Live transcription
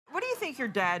think your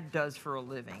dad does for a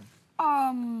living?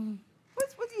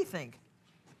 What do you think?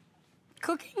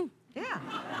 Cooking. Yeah.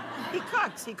 He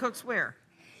cooks. He cooks where?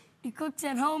 He cooks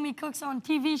at home, he cooks on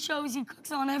TV shows, he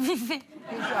cooks on everything.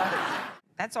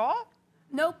 That's all?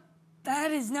 Nope,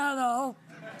 that is not all.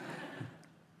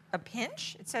 A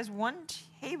pinch? It says 1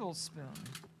 tablespoon.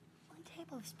 1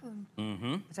 tablespoon.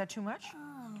 Mm-hmm. Is that too much?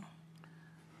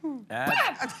 Oh.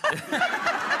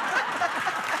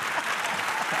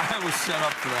 I was set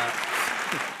up for that.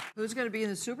 Who's going to be in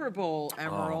the Super Bowl,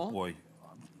 Emeril? Oh, boy.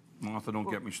 Martha, don't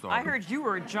get me started. I heard you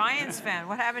were a Giants fan.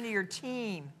 What happened to your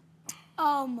team?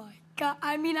 Oh, my God.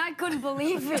 I mean, I couldn't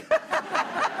believe it.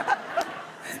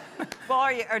 Well,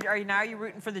 are you now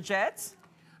rooting for the Jets?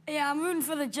 Yeah, I'm rooting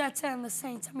for the Jets and the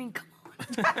Saints. I mean, come on.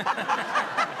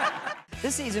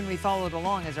 This season, we followed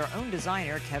along as our own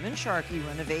designer, Kevin Sharkey,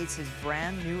 renovates his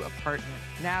brand new apartment.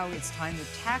 Now it's time to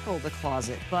tackle the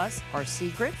closet. Plus, our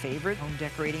secret favorite home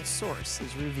decorating source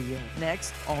is revealed.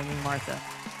 Next, all new Martha.